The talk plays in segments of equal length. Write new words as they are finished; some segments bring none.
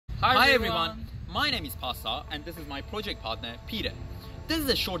Hi everyone, my name is Parsa and this is my project partner Peter. This is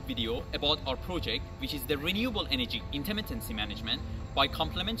a short video about our project, which is the renewable energy intermittency management by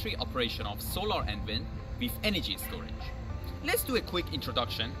complementary operation of solar and wind with energy storage. Let's do a quick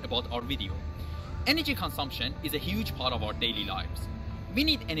introduction about our video. Energy consumption is a huge part of our daily lives. We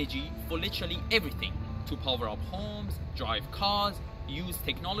need energy for literally everything, to power up homes, drive cars, use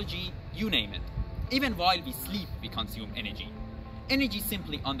technology, you name it. Even while we sleep, we consume energy. Energy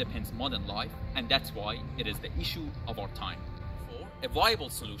simply underpins modern life, and that's why it is the issue of our time. Therefore, a viable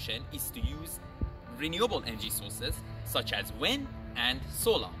solution is to use renewable energy sources such as wind and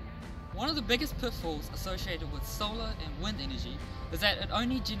solar. One of the biggest pitfalls associated with solar and wind energy is that it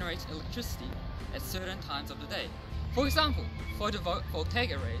only generates electricity at certain times of the day. For example,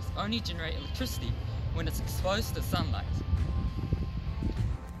 photovoltaic arrays only generate electricity when it's exposed to sunlight.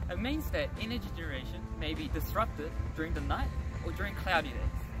 It means that energy generation may be disrupted during the night or during cloudy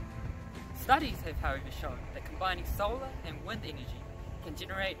days. Studies have however shown that combining solar and wind energy can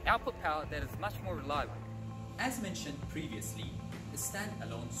generate output power that is much more reliable. As mentioned previously, a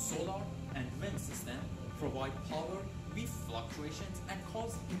standalone solar and wind system provide power with fluctuations and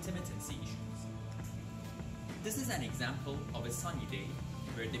cause intermittency issues. This is an example of a sunny day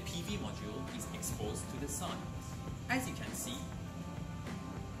where the PV module is exposed to the sun. As you can see,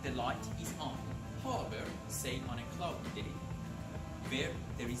 the light is on. However, say on a cloudy day, where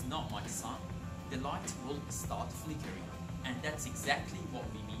there is not much sun, the light will start flickering, and that's exactly what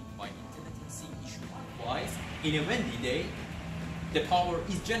we mean by intermittency issue. Likewise, in a windy day, the power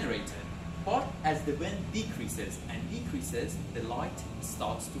is generated, but as the wind decreases and decreases, the light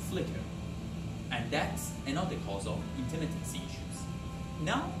starts to flicker, and that's another cause of intermittency issues.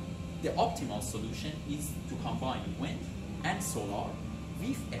 Now, the optimal solution is to combine wind and solar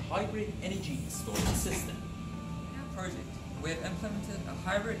with a hybrid energy storage system. In our project, we have implemented a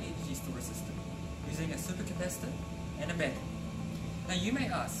hybrid energy storage system using a supercapacitor and a battery. Now you may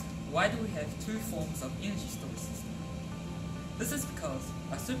ask, why do we have two forms of energy storage system? This is because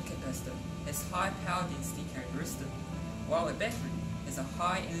a supercapacitor has high power density characteristic, while a battery has a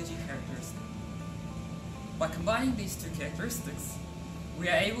high energy characteristic. By combining these two characteristics, we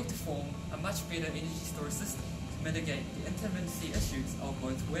are able to form a much better energy storage system to mitigate the intermittency issues of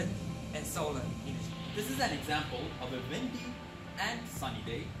both wind and solar energy. This is an example of a windy and sunny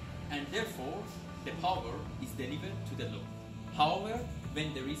day, and therefore the power is delivered to the load. However,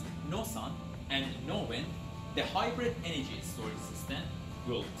 when there is no sun and no wind, the hybrid energy storage system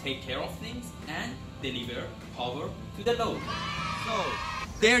will take care of things and deliver power to the load. So,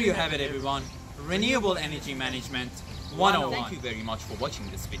 there you have it everyone, Renewable Energy Management 101. Thank you very much for watching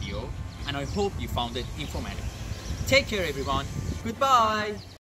this video, and I hope you found it informative. Take care everyone, goodbye!